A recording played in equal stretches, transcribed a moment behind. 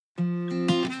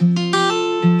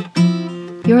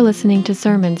You're listening to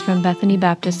sermons from Bethany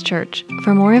Baptist Church.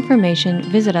 For more information,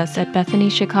 visit us at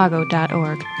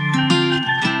bethanychicago.org.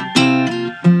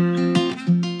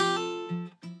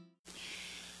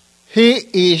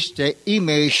 He is the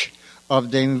image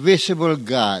of the invisible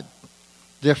God,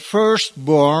 the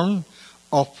firstborn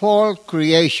of all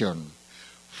creation.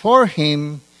 For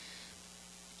him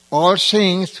all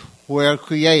things were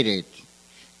created,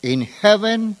 in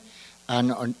heaven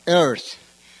and on earth,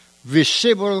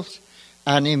 visible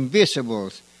and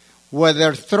invisible,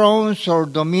 whether thrones or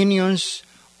dominions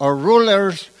or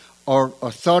rulers or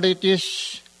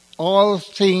authorities. All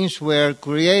things were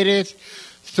created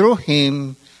through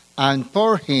him and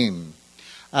for him.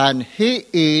 And he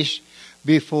is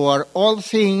before all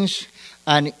things,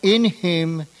 and in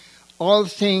him all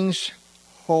things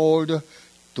hold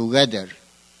together.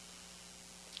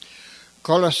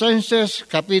 Colosenses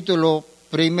capítulo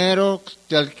 1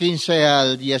 del 15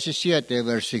 al 17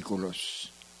 versículos.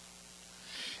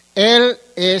 Él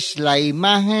es la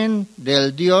imagen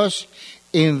del Dios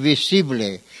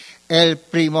invisible, el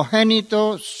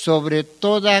primogénito sobre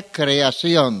toda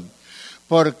creación,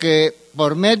 porque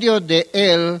por medio de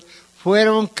él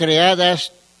fueron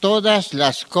creadas todas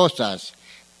las cosas,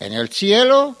 en el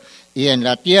cielo y en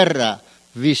la tierra,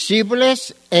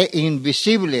 visibles e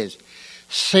invisibles,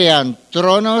 sean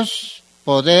tronos,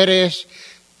 poderes,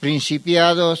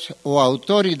 principados o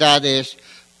autoridades.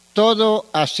 Todo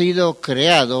ha sido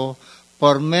creado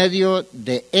por medio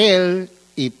de él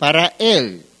y para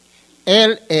él.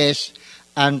 Él es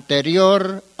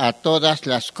anterior a todas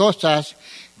las cosas,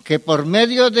 que por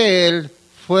medio de él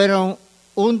fueron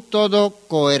un todo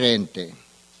coherente.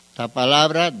 La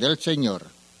palabra del Señor.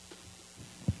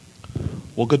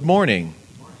 Well, good morning.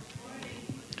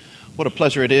 What a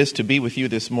pleasure it is to be with you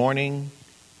this morning.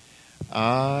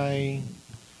 I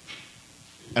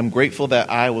am grateful that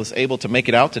I was able to make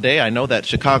it out today. I know that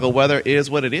Chicago weather is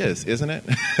what it is, isn't it?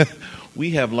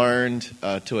 We have learned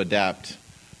to adapt.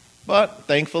 But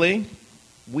thankfully,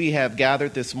 we have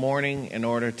gathered this morning in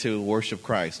order to worship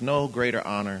Christ. No greater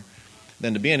honor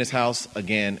than to be in his house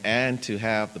again and to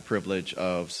have the privilege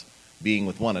of being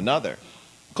with one another.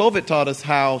 COVID taught us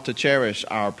how to cherish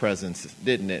our presence,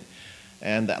 didn't it?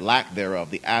 And that lack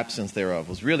thereof, the absence thereof,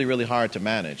 was really, really hard to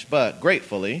manage. But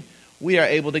gratefully, we are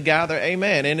able to gather,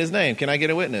 amen, in his name. Can I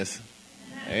get a witness?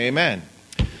 Amen.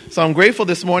 So I'm grateful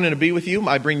this morning to be with you.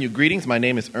 I bring you greetings. My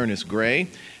name is Ernest Gray,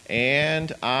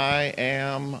 and I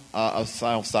am a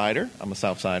Southsider. I'm a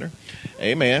Southsider.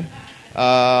 Amen.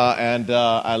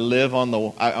 I live on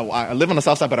the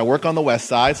South Side, but I work on the West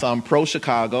Side, so I'm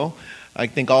pro-Chicago. I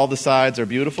think all the sides are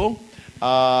beautiful.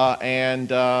 I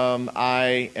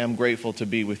am grateful to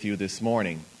be with you this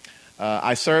morning.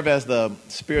 I serve as the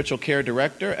spiritual care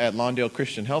director at Lawndale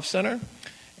Christian Health Center,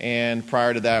 and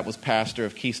prior to that was pastor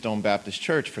of Keystone Baptist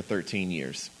Church for 13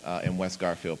 years in West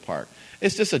Garfield Park.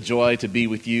 It's just a joy to be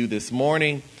with you this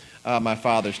morning, my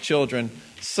father's children.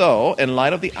 So, in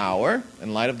light of the hour,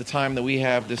 in light of the time that we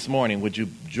have this morning, would you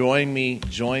join me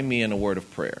in a word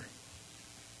of prayer?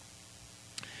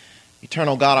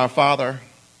 Eternal God, our Father,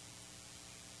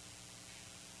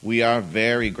 we are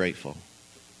very grateful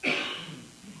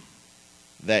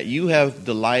that you have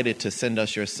delighted to send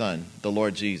us your Son, the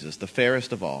Lord Jesus, the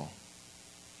fairest of all.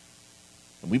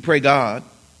 And we pray, God,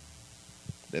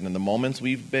 that in the moments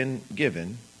we've been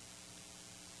given,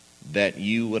 that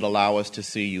you would allow us to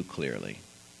see you clearly.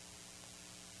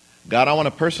 God, I want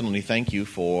to personally thank you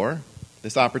for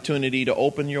this opportunity to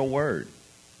open your word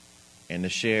and to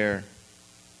share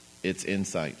its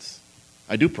insights.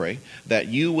 I do pray that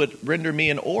you would render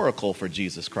me an oracle for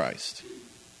Jesus Christ.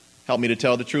 Help me to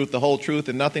tell the truth, the whole truth,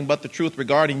 and nothing but the truth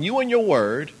regarding you and your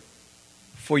word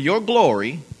for your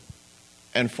glory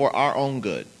and for our own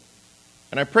good.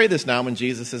 And I pray this now in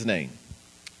Jesus' name.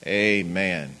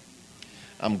 Amen.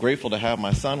 I'm grateful to have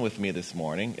my son with me this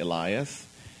morning, Elias.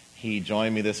 He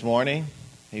joined me this morning.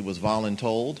 He was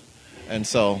voluntold. And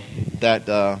so that's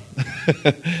the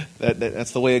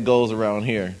way it goes around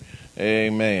here.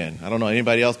 Amen. I don't know,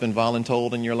 anybody else been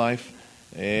voluntold in your life?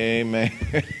 Amen.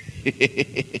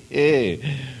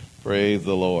 Praise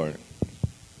the Lord.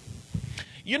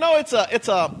 You know, it's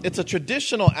a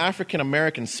traditional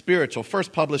African-American spiritual,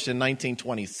 first published in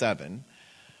 1927,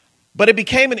 but it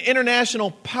became an international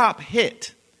pop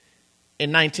hit in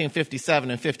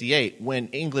 1957 and 58 when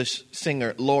English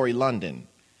singer Laurie London.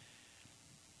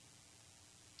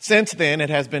 Since then,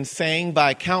 it has been sang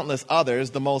by countless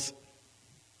others, the most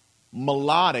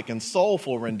melodic and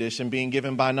soulful rendition being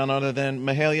given by none other than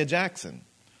Mahalia Jackson,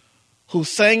 who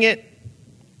sang it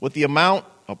with the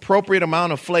appropriate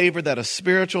amount of flavor that a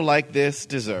spiritual like this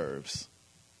deserves.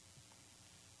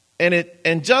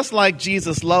 And just like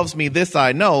Jesus loves me, this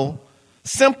I know,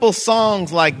 simple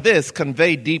songs like this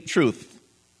convey deep truth.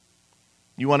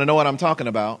 You want to know what I'm talking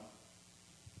about?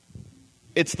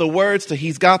 It's the words to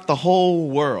He's got the whole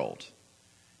world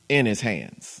in His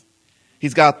hands.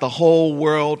 He's got the whole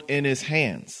world in His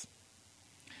hands.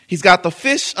 He's got the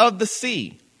fish of the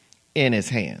sea in His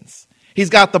hands. He's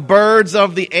got the birds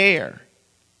of the air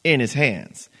in His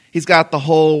hands. He's got the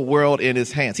whole world in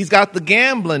His hands. He's got the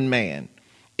gambling man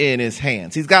in His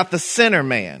hands. He's got the sinner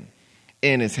man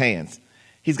in His hands.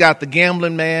 He's got the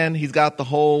gambling man. He's got the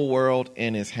whole world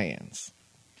in His hands.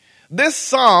 This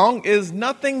song is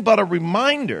nothing but a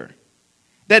reminder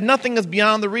that nothing is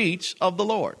beyond the reach of the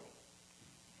Lord.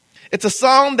 It's a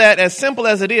song that, as simple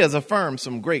as it is, affirms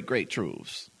some great, great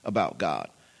truths about God.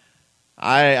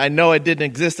 I know it didn't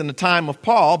exist in the time of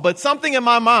Paul, but something in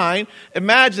my mind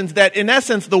imagines that, in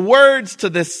essence, the words to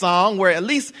this song were at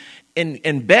least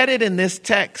embedded in this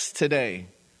text today.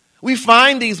 We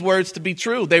find these words to be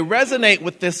true. They resonate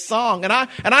with this song. And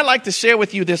I'd like to share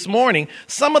with you this morning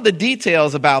some of the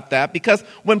details about that, because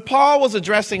when Paul was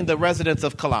addressing the residents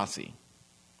of Colossae,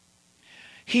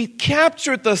 he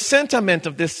captured the sentiment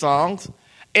of this song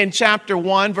in chapter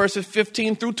 1, verses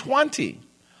 15 through 20.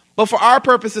 But for our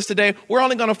purposes today, we're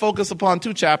only going to focus upon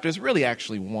 2 chapters, really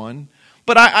actually 1.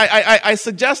 But I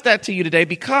suggest that to you today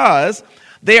because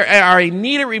they are a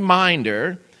needed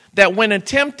reminder that when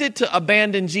attempted to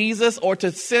abandon Jesus or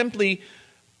to simply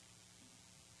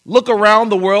look around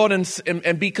the world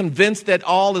and be convinced that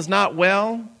all is not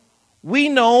well, we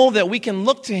know that we can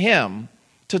look to Him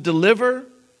to deliver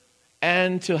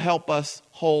and to help us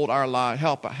have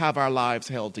our lives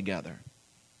held together.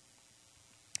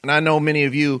 And I know many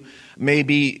of you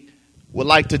maybe would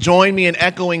like to join me in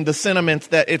echoing the sentiments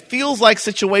that it feels like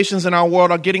situations in our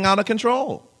world are getting out of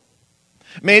control.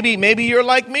 Maybe you're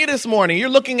like me this morning. You're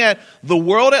looking at the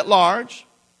world at large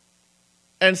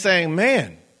and saying,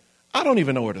 man, I don't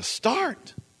even know where to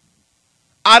start.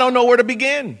 I don't know where to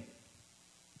begin.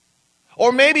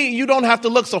 Or maybe you don't have to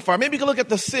look so far. Maybe you can look at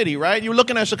the city, right? You're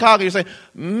looking at Chicago. You're saying,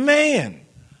 man,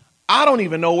 I don't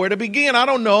even know where to begin. I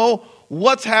don't know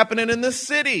what's happening in this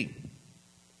city.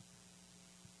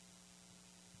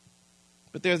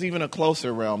 But there's even a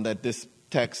closer realm that this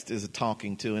text is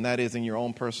talking to, and that is in your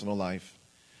own personal life.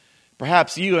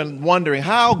 Perhaps you are wondering,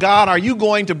 how, God, are you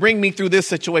going to bring me through this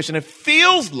situation? It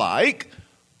feels like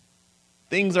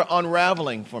things are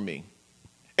unraveling for me.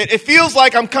 It feels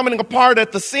like I'm coming apart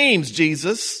at the seams,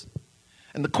 Jesus.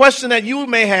 And the question that you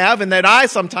may have and that I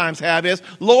sometimes have is,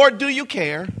 Lord, do you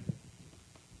care?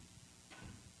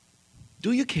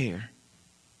 Do you care?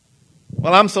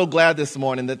 Well, I'm so glad this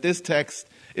morning that this text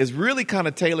is really kind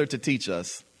of tailored to teach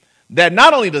us that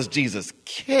not only does Jesus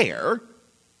care,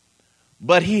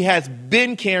 but He has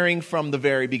been caring from the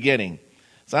very beginning.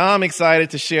 So I'm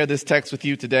excited to share this text with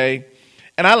you today.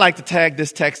 And I like to tag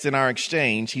this text in our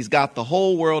exchange. He's got the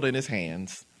whole world in His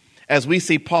hands, as we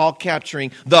see Paul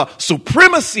capturing the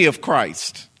supremacy of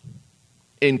Christ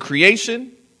in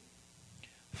creation,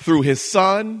 through His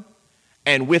Son,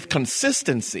 and with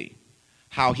consistency,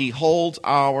 how He holds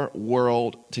our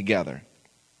world together.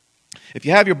 If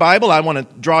you have your Bible, I want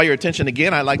to draw your attention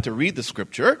again. I'd like to read the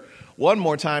scripture one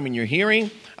more time in your hearing.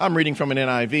 I'm reading from an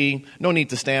NIV. No need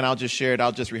to stand. I'll just share it.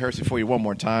 I'll just rehearse it for you one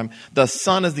more time. The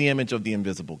Son is the image of the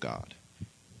invisible God,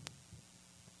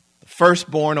 the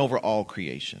firstborn over all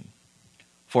creation.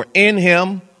 For in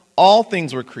Him all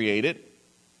things were created,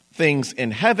 things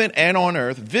in heaven and on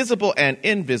earth, visible and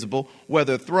invisible,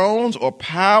 whether thrones or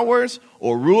powers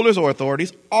or rulers or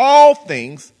authorities, all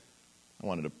things. I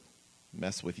wanted to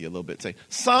mess with you a little bit. Say,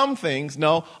 some things,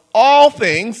 no, all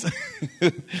things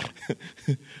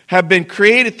have been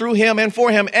created through Him and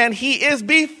for Him, and He is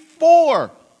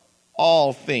before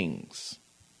all things.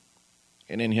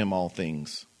 And in Him all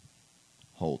things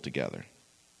hold together.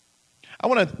 I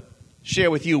want to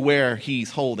share with you where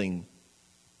He's holding,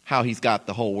 how He's got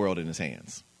the whole world in His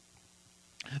hands.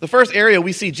 The first area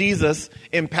we see Jesus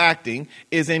impacting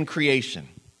is in creation.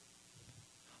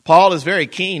 Paul is very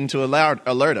keen to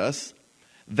alert us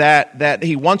that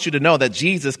he wants you to know that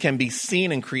Jesus can be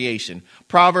seen in creation.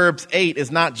 Proverbs 8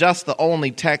 is not just the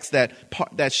only text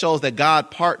that shows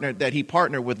that He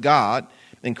partnered with God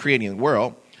in creating the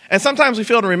world. And sometimes we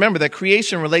fail to remember that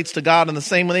creation relates to God in the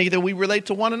same way that we relate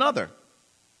to one another.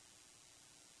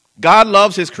 God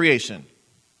loves His creation.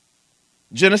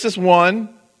 Genesis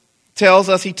 1 tells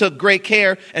us He took great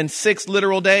care in 6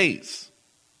 literal days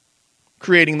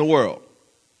creating the world.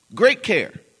 Great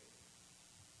care.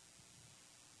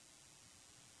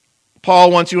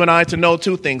 Paul wants you and I to know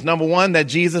 2 things. Number 1, that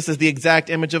Jesus is the exact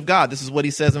image of God. This is what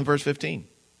he says in verse 15.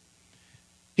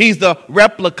 He's the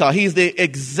replica. He's the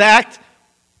exact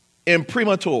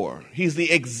imprimatur. He's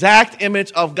the exact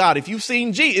image of God. If you've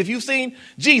seen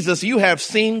Jesus, you have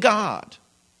seen God.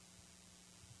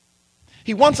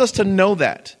 He wants us to know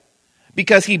that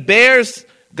because he bears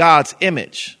God's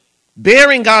image.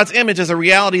 Bearing God's image is a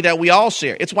reality that we all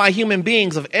share. It's why human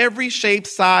beings of every shape,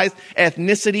 size,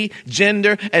 ethnicity,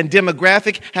 gender, and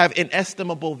demographic have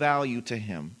inestimable value to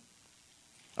him.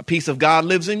 A piece of God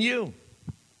lives in you.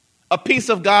 A piece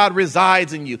of God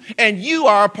resides in you. And you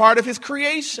are a part of his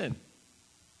creation.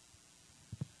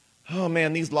 Oh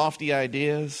man, these lofty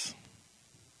ideas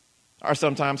are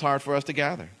sometimes hard for us to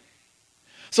gather.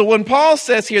 So when Paul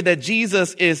says here that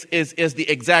Jesus is the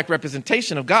exact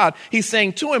representation of God, he's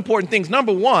saying two important things.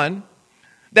 Number one,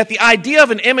 that the idea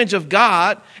of an image of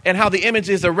God and how the image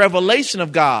is a revelation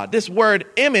of God. This word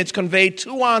image conveyed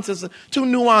two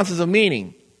nuances of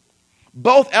meaning.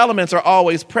 Both elements are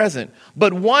always present,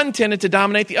 but one tended to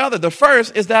dominate the other. The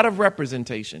first is that of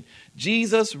representation.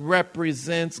 Jesus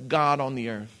represents God on the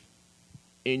earth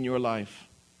in your life.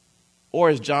 Or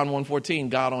as John 1:14,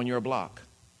 God on your block.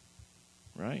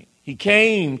 Right? He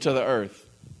came to the earth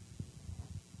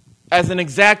as an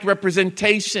exact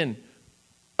representation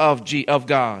of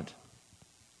God.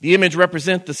 The image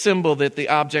represents the symbol that the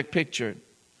object pictured.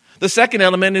 The second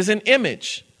element is an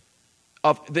image.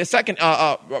 The second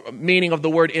meaning of the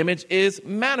word image is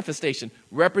manifestation.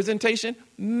 Representation,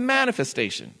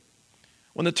 manifestation.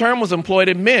 When the term was employed,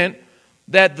 it meant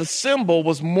that the symbol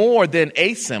was more than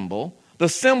a symbol. The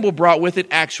symbol brought with it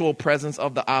actual presence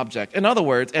of the object. In other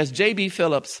words, as J.B.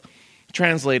 Phillips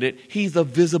translated, he's a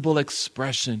visible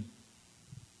expression.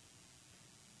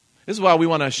 This is why we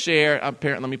want to share,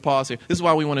 let me pause here. This is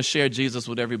why we want to share Jesus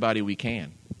with everybody we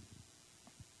can.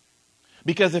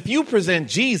 Because if you present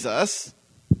Jesus,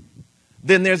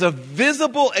 then there's a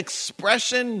visible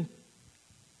expression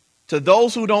to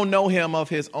those who don't know him of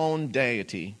his own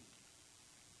deity.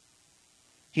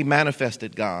 He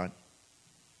manifested God.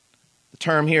 The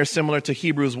term here is similar to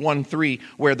Hebrews 1:3,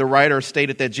 where the writer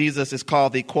stated that Jesus is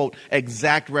called the, quote,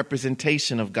 exact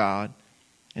representation of God.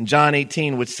 And John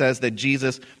 18, which says that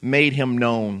Jesus made him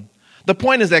known. The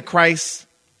point is that in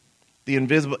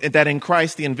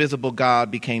Christ, the invisible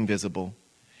God became visible.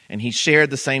 And he shared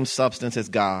the same substance as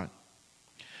God.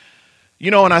 You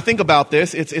know, when I think about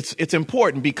this, it's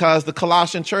important because the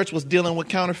Colossian church was dealing with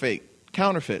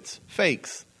counterfeits,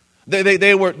 fakes.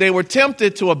 They were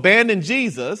tempted to abandon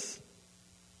Jesus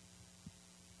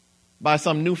by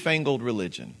some newfangled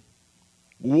religion,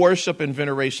 worship and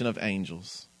veneration of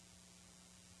angels,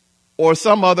 or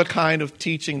some other kind of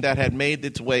teaching that had made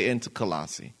its way into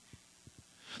Colossae.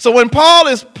 So when Paul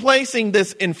is placing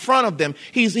this in front of them,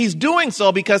 he's doing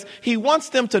so because he wants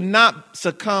them to not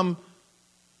succumb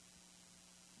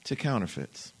to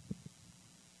counterfeits.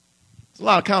 There's a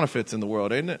lot of counterfeits in the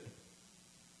world, isn't it?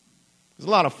 There's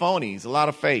a lot of phonies, a lot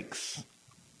of fakes.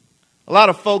 A lot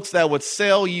of folks that would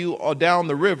sell you down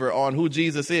the river on who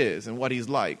Jesus is and what he's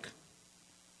like.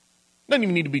 Doesn't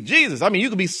even need to be Jesus. I mean, you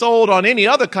could be sold on any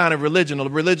other kind of religion, a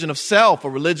religion of self, a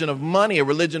religion of money, a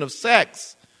religion of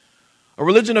sex. A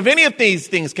religion of any of these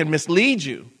things can mislead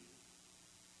you.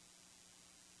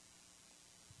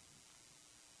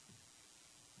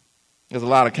 There's a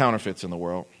lot of counterfeits in the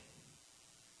world.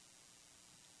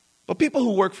 But people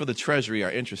who work for the Treasury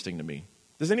are interesting to me.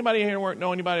 Does anybody here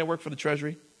know anybody that work for the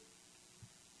Treasury?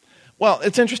 Well,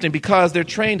 it's interesting because they're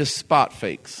trained to spot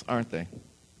fakes, aren't they?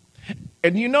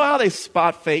 And you know how they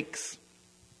spot fakes?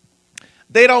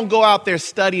 They don't go out there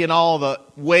studying all the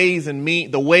ways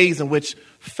in which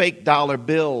fake dollar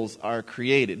bills are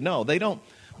created. No, they don't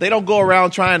go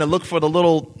around trying to look for the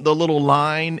little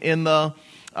line in the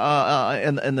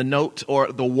note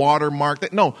or the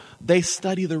watermark. No, they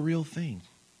study the real thing.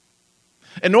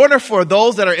 In order for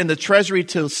those that are in the Treasury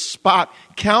to spot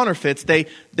counterfeits,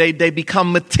 they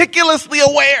become meticulously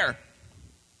aware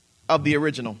of the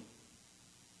original.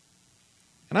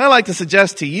 And I like to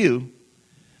suggest to you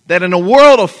that in a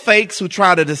world of fakes who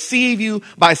try to deceive you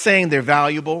by saying they're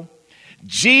valuable,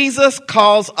 Jesus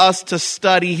calls us to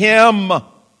study him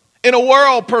in a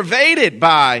world pervaded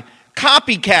by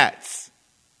copycats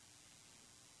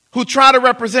who try to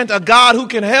represent a God who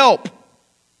can help.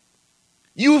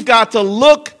 You've got to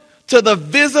look to the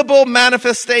visible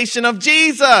manifestation of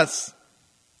Jesus,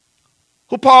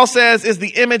 who Paul says is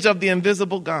the image of the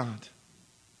invisible God.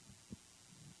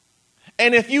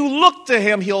 And if you look to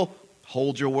him, he'll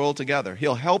hold your world together.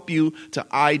 He'll help you to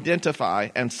identify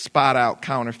and spot out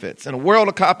counterfeits. In a world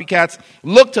of copycats,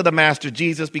 look to the Master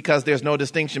Jesus because there's no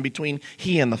distinction between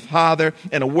he and the Father.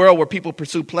 In a world where people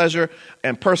pursue pleasure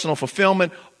and personal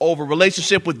fulfillment over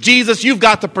relationship with Jesus, you've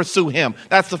got to pursue him.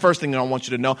 That's the first thing that I want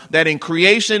you to know, that in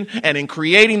creation and in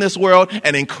creating this world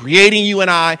and in creating you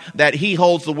and I, that he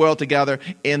holds the world together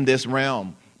in this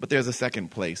realm. But there's a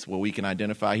second place where we can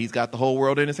identify he's got the whole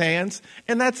world in his hands,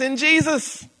 and that's in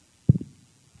Jesus.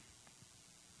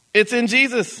 It's in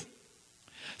Jesus.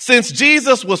 Since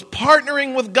Jesus was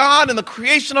partnering with God in the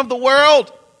creation of the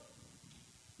world,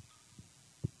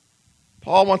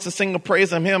 Paul wants to sing the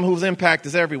praise of him whose impact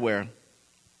is everywhere.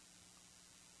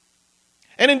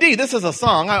 And indeed, this is a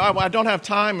song. I don't have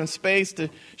time and space to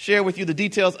share with you the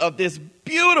details of this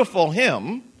beautiful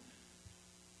hymn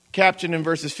captured in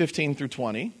verses 15 through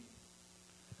 20.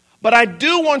 But I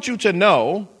do want you to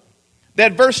know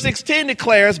that verse 16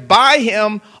 declares, by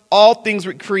him all things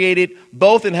were created,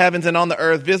 both in heavens and on the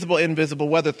earth, visible, invisible,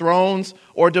 whether thrones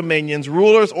or dominions,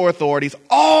 rulers or authorities.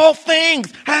 All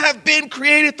things have been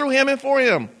created through him and for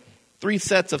him. 3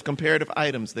 sets of comparative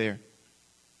items there.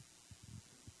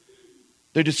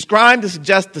 They're described to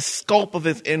suggest the scope of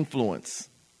his influence.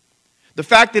 The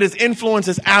fact that his influence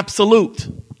is absolute.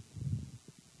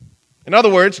 In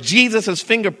other words, Jesus'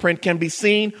 fingerprint can be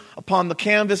seen upon the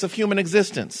canvas of human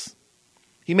existence.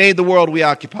 He made the world we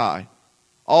occupy,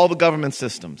 all the government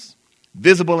systems,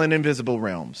 visible and invisible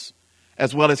realms,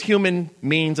 as well as human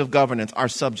means of governance are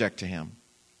subject to him.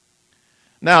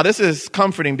 Now, this is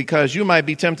comforting because you might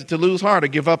be tempted to lose heart or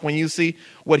give up when you see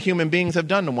what human beings have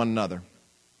done to one another.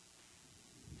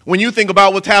 When you think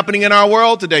about what's happening in our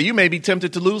world today, you may be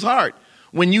tempted to lose heart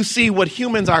when you see what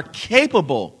humans are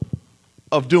capable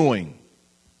of doing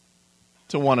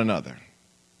to one another.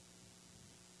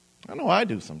 I know I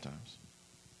do sometimes.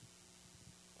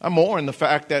 I mourn the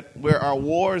fact that where our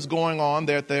war is going on,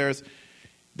 there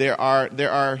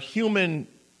are human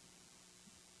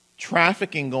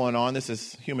trafficking going on. This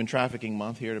is Human Trafficking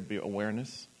Month here to be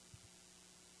awareness.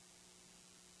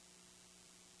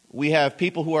 We have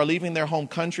people who are leaving their home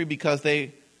country because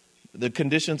the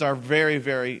conditions are very,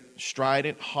 very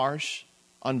strident, harsh,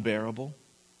 unbearable.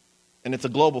 And it's a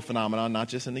global phenomenon, not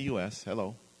just in the U.S.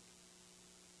 Hello.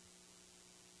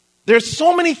 There's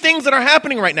so many things that are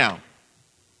happening right now.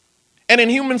 And in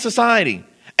human society.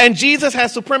 And Jesus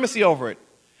has supremacy over it.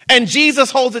 And Jesus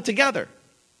holds it together.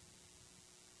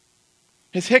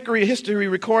 His history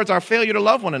records our failure to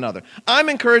love one another. I'm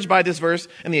encouraged by this verse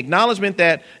and the acknowledgement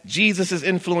that Jesus'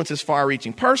 influence is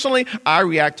far-reaching. Personally, I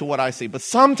react to what I see. But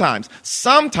sometimes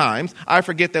I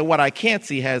forget that what I can't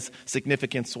see has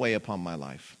significant sway upon my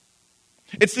life.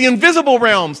 It's the invisible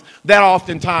realms that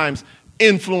oftentimes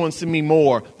influence me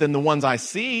more than the ones I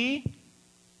see.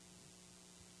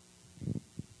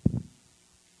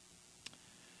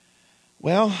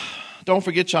 Well, don't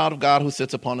forget, child of God, who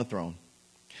sits upon the throne.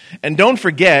 And don't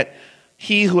forget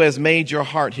he who has made your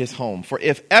heart his home. For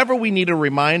if ever we need a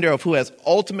reminder of who has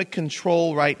ultimate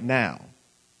control right now,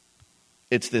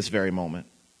 it's this very moment.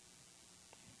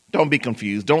 Don't be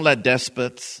confused. Don't let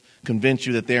despots convince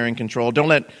you that they're in control. Don't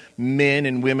let men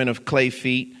and women of clay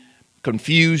feet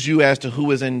confuse you as to who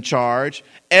is in charge.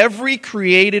 Every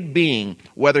created being,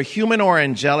 whether human or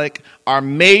angelic, are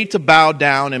made to bow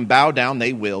down, and bow down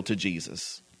they will to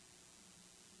Jesus.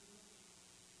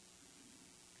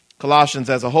 Colossians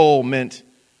as a whole meant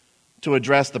to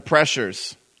address the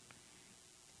pressures.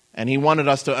 And he wanted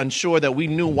us to ensure that we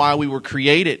knew why we were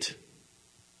created.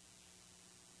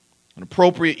 An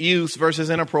appropriate use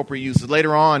versus inappropriate use.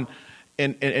 Later on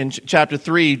in chapter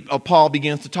 3, Paul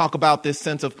begins to talk about this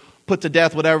sense of put to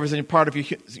death whatever is in part of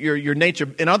your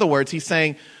nature. In other words, he's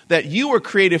saying that you were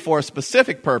created for a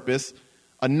specific purpose,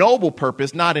 a noble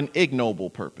purpose, not an ignoble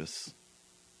purpose.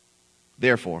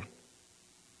 Therefore,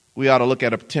 we ought to look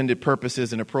at intended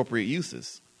purposes and appropriate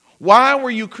uses. Why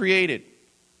were you created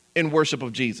in worship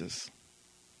of Jesus?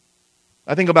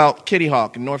 I think about Kitty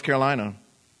Hawk in North Carolina.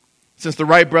 Since the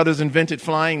Wright brothers invented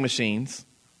flying machines,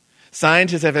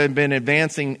 scientists have been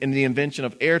advancing in the invention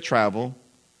of air travel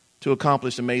to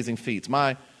accomplish amazing feats.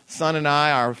 My son and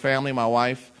I, our family, my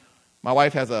wife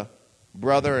has a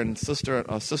brother and sister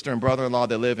and brother-in-law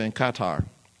that live in Qatar,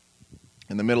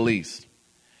 in the Middle East.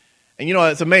 And you know,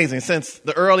 it's amazing. Since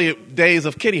the early days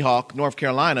of Kitty Hawk, North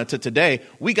Carolina, to today,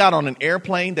 we got on an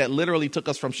airplane that literally took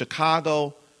us from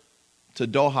Chicago to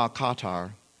Doha,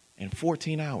 Qatar, in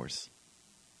 14 hours.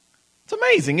 It's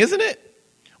amazing, isn't it?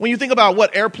 When you think about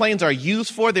what airplanes are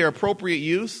used for, their appropriate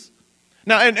use.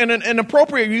 Now, and an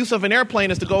appropriate use of an airplane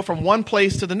is to go from one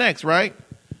place to the next, right?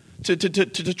 To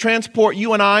transport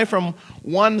you and I from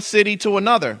one city to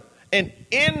another. An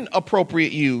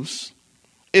inappropriate use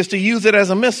is to use it as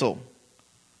a missile,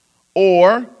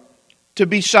 or to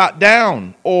be shot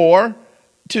down, or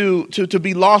to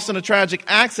be lost in a tragic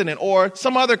accident, or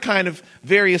some other kind of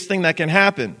various thing that can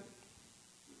happen.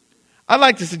 I'd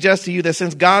like to suggest to you that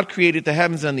since God created the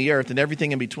heavens and the earth and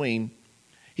everything in between,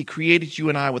 he created you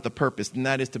and I with a purpose, and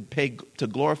that is to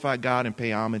glorify God and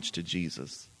pay homage to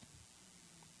Jesus,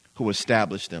 who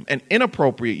established them. An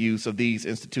inappropriate use of these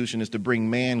institutions is to bring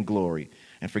man glory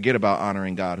and forget about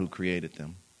honoring God who created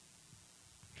them.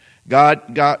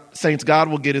 Saints, God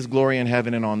will get his glory in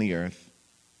heaven and on the earth.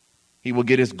 He will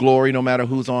get his glory no matter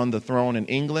who's on the throne in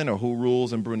England or who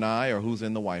rules in Brunei or who's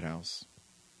in the White House.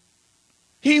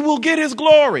 He will get his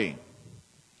glory.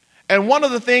 And one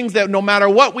of the things that no matter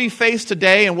what we face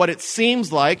today and what it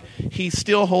seems like, he's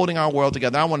still holding our world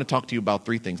together. I want to talk to you about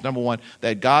three things. Number one,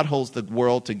 that God holds the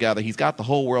world together. He's got the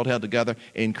whole world held together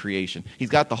in creation.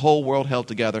 He's got the whole world held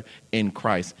together in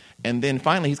Christ. And then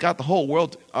finally, he's got the whole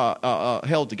world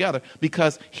held together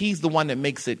because he's the one that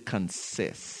makes it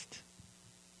consist.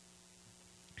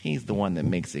 He's the one that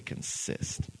makes it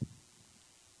consist.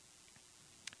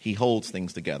 He holds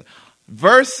things together.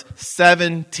 Verse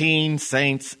 17,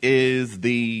 saints, is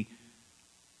the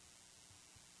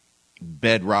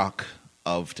bedrock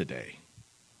of today.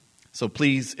 So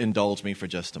please indulge me for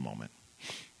just a moment.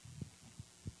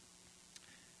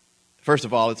 First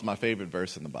of all, it's my favorite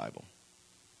verse in the Bible.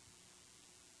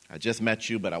 I just met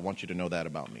you, but I want you to know that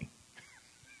about me.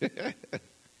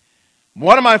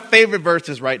 One of my favorite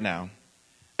verses right now,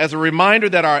 as a reminder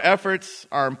that our efforts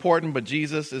are important, but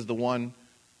Jesus is the one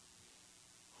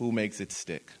who makes it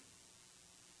stick.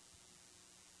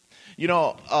 You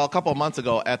know, a couple of months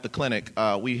ago at the clinic,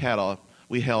 we held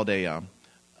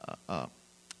a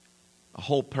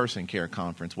whole person care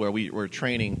conference where we were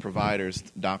training providers,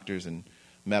 doctors, and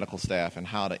medical staff on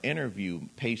how to interview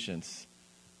patients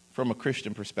from a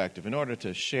Christian perspective in order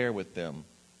to share with them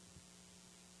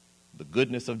the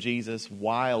goodness of Jesus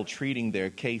while treating their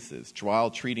cases,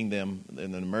 while treating them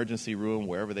in an emergency room,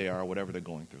 wherever they are, whatever they're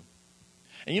going through.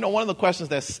 And, you know, one of the questions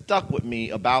that stuck with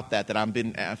me about that I've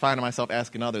been finding myself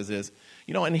asking others is,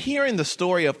 you know, in hearing the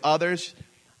story of others,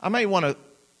 I might want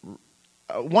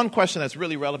to, one question that's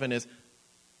really relevant is,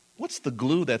 what's the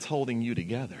glue that's holding you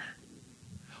together?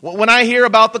 When I hear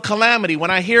about the calamity,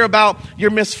 when I hear about your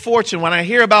misfortune, when I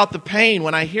hear about the pain,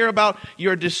 when I hear about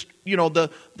your, the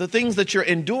things that you're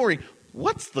enduring,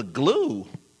 what's the glue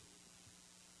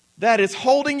that is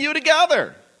holding you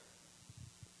together?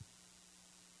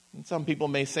 And some people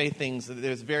may say things,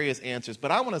 there's various answers, but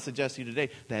I want to suggest to you today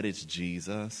that it's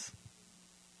Jesus.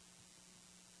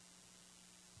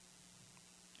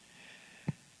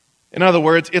 In other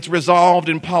words, it's resolved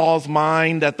in Paul's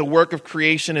mind that the work of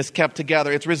creation is kept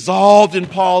together. It's resolved in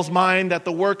Paul's mind that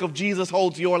the work of Jesus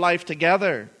holds your life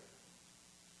together.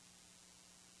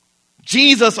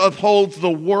 Jesus upholds the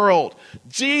world.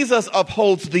 Jesus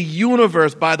upholds the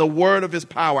universe by the word of his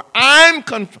power. I'm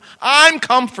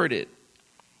comforted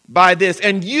by this,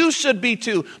 and you should be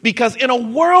too, because in a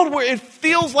world where it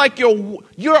feels like your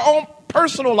own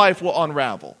personal life will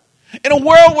unravel, in a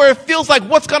world where it feels like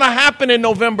what's going to happen in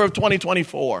November of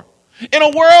 2024, in a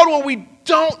world where we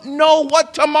don't know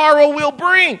what tomorrow will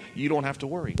bring, you don't have to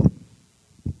worry.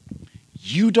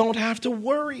 You don't have to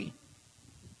worry,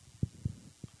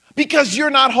 because you're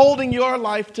not holding your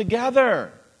life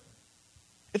together.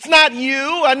 It's not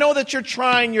you. I know that you're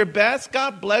trying your best.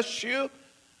 God bless you.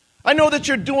 I know that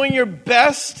you're doing your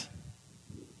best,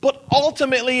 but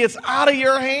ultimately it's out of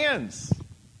your hands.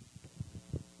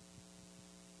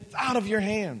 It's out of your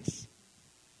hands.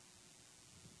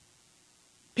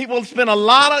 People spend a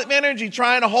lot of energy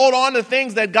trying to hold on to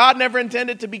things that God never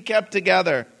intended to be kept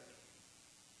together.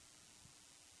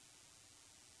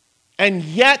 And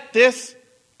yet this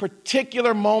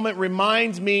particular moment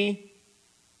reminds me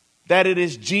that it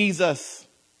is Jesus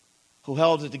who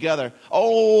held it together.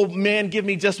 Oh, man, give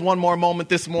me just one more moment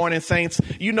this morning, saints.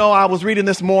 You know, I was reading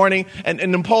this morning, and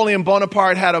Napoleon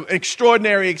Bonaparte had an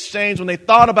extraordinary exchange when they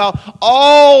thought about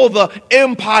all the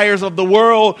empires of the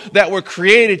world that were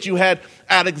created. You had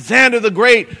Alexander the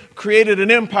Great created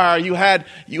an empire. You had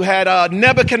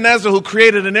Nebuchadnezzar who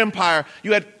created an empire.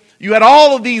 You had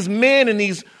all of these men and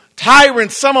these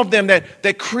tyrants, some of them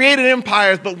that created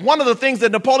empires. But one of the things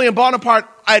that Napoleon Bonaparte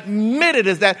admitted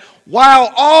is that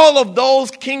while all of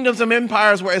those kingdoms and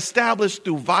empires were established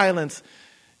through violence,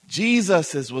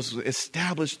 Jesus was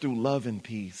established through love and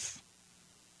peace.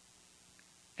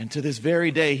 And to this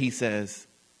very day, he says,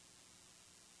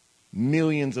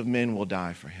 millions of men will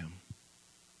die for him.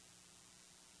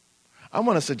 I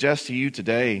want to suggest to you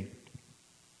today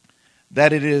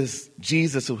that it is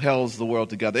Jesus who holds the world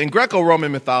together. In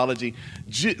Greco-Roman mythology,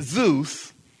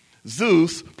 Zeus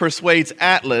persuades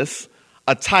Atlas,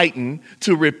 a titan,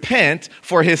 to repent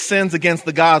for his sins against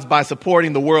the gods by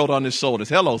supporting the world on his shoulders.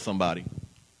 Hello, somebody.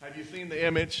 Have you seen the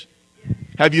image?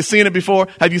 Have you seen it before?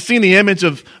 Have you seen the image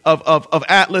of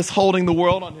Atlas holding the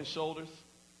world on his shoulders?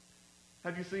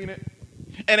 Have you seen it?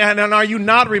 And are you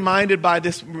not reminded by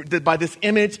this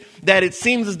image that it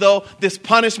seems as though this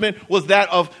punishment was that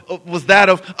of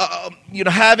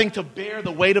having to bear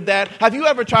the weight of that? Have you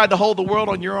ever tried to hold the world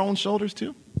on your own shoulders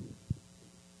too?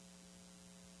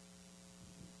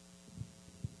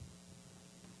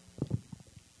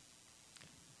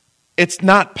 It's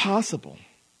not possible.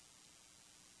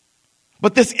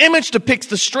 But this image depicts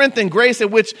the strength and grace at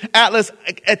which Atlas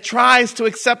tries to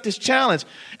accept this challenge.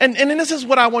 And this is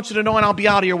what I want you to know, and I'll be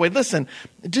out of your way. Listen,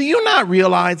 do you not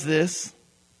realize this?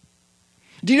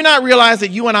 Do you not realize that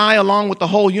you and I, along with the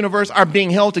whole universe, are being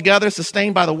held together,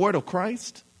 sustained by the word of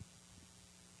Christ?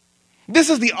 This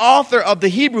is the author of the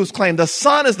Hebrews claim. The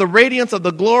Son is the radiance of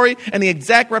the glory and the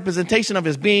exact representation of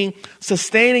his being,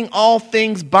 sustaining all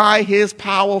things by his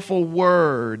powerful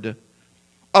word,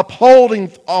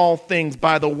 upholding all things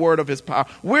by the word of his power.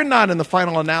 We're not in the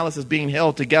final analysis being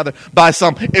held together by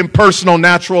some impersonal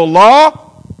natural law.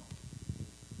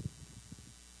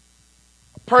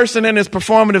 Person and his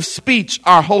performative speech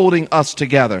are holding us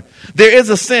together. There is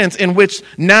a sense in which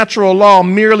natural law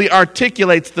merely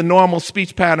articulates the normal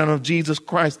speech pattern of Jesus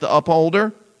Christ, the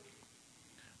upholder.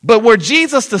 But were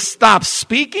Jesus to stop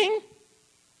speaking,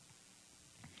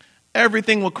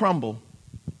 everything would crumble.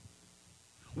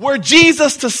 Were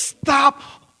Jesus to stop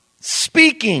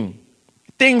speaking,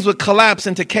 things would collapse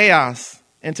into chaos,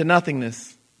 into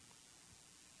nothingness.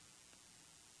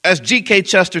 As G.K.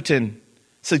 Chesterton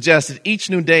suggested, each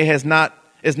new day is not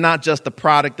just the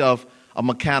product of a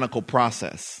mechanical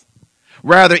process.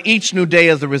 Rather, each new day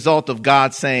is the result of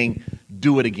God saying,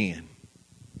 do it again.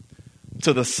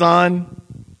 To the sun,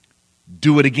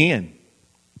 do it again.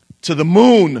 To the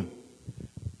moon,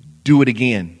 do it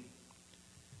again.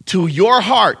 To your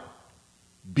heart,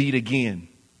 beat again.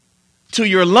 To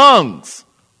your lungs,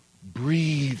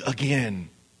 breathe again.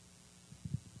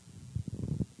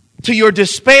 To your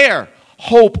despair,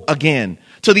 hope again.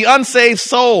 To the unsaved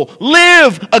soul,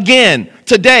 live again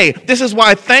today. This is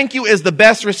why thank you is the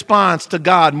best response to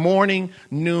God morning,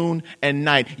 noon, and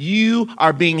night. You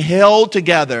are being held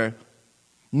together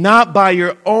not by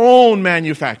your own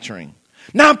manufacturing,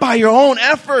 not by your own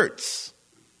efforts,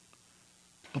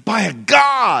 but by a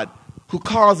God who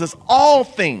causes all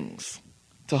things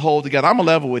to hold together. I'm a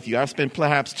level with you. I've spent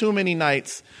perhaps too many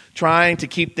nights trying to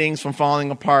keep things from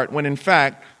falling apart when in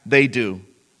fact they do.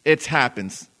 It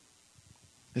happens.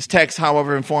 This text,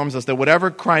 however, informs us that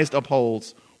whatever Christ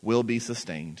upholds will be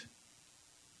sustained.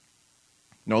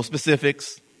 No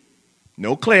specifics,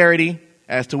 no clarity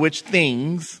as to which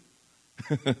things.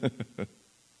 The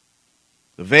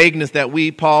vagueness that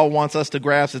Paul wants us to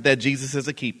grasp is that Jesus is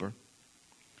a keeper.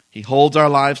 He holds our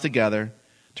lives together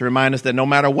to remind us that no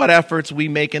matter what efforts we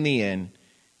make in the end,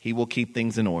 he will keep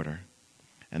things in order.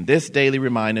 And this daily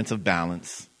remindance of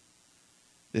balance,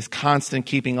 this constant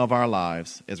keeping of our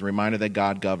lives, is a reminder that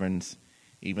God governs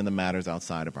even the matters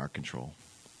outside of our control.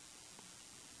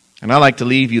 And I'd like to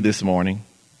leave you this morning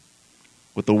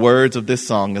with the words of this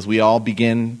song as we all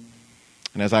begin.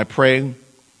 And as I pray,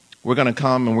 we're going to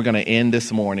come and we're going to end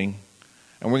this morning.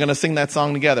 And we're going to sing that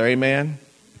song together. Amen?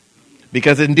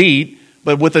 Because indeed,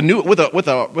 but with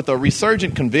a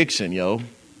resurgent conviction,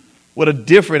 with a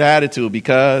different attitude,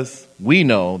 because we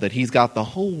know that he's got the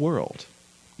whole world.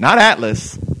 Not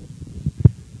Atlas,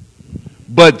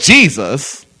 but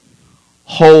Jesus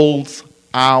holds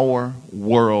our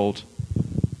world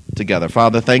together.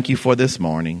 Father, thank you for this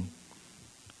morning.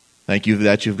 Thank you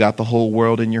that you've got the whole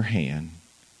world in your hand.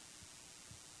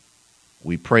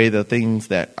 We pray the things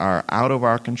that are out of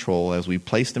our control, as we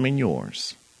place them in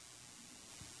yours,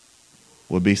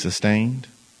 will be sustained,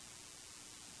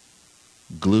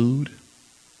 glued,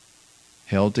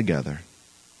 held together.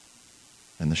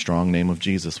 In the strong name of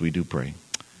Jesus, we do pray.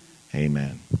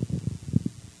 Amen.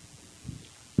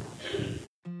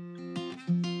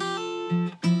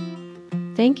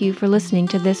 Thank you for listening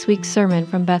to this week's sermon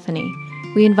from Bethany.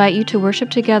 We invite you to worship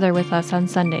together with us on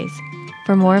Sundays.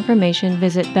 For more information,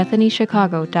 visit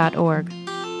BethanyChicago.org.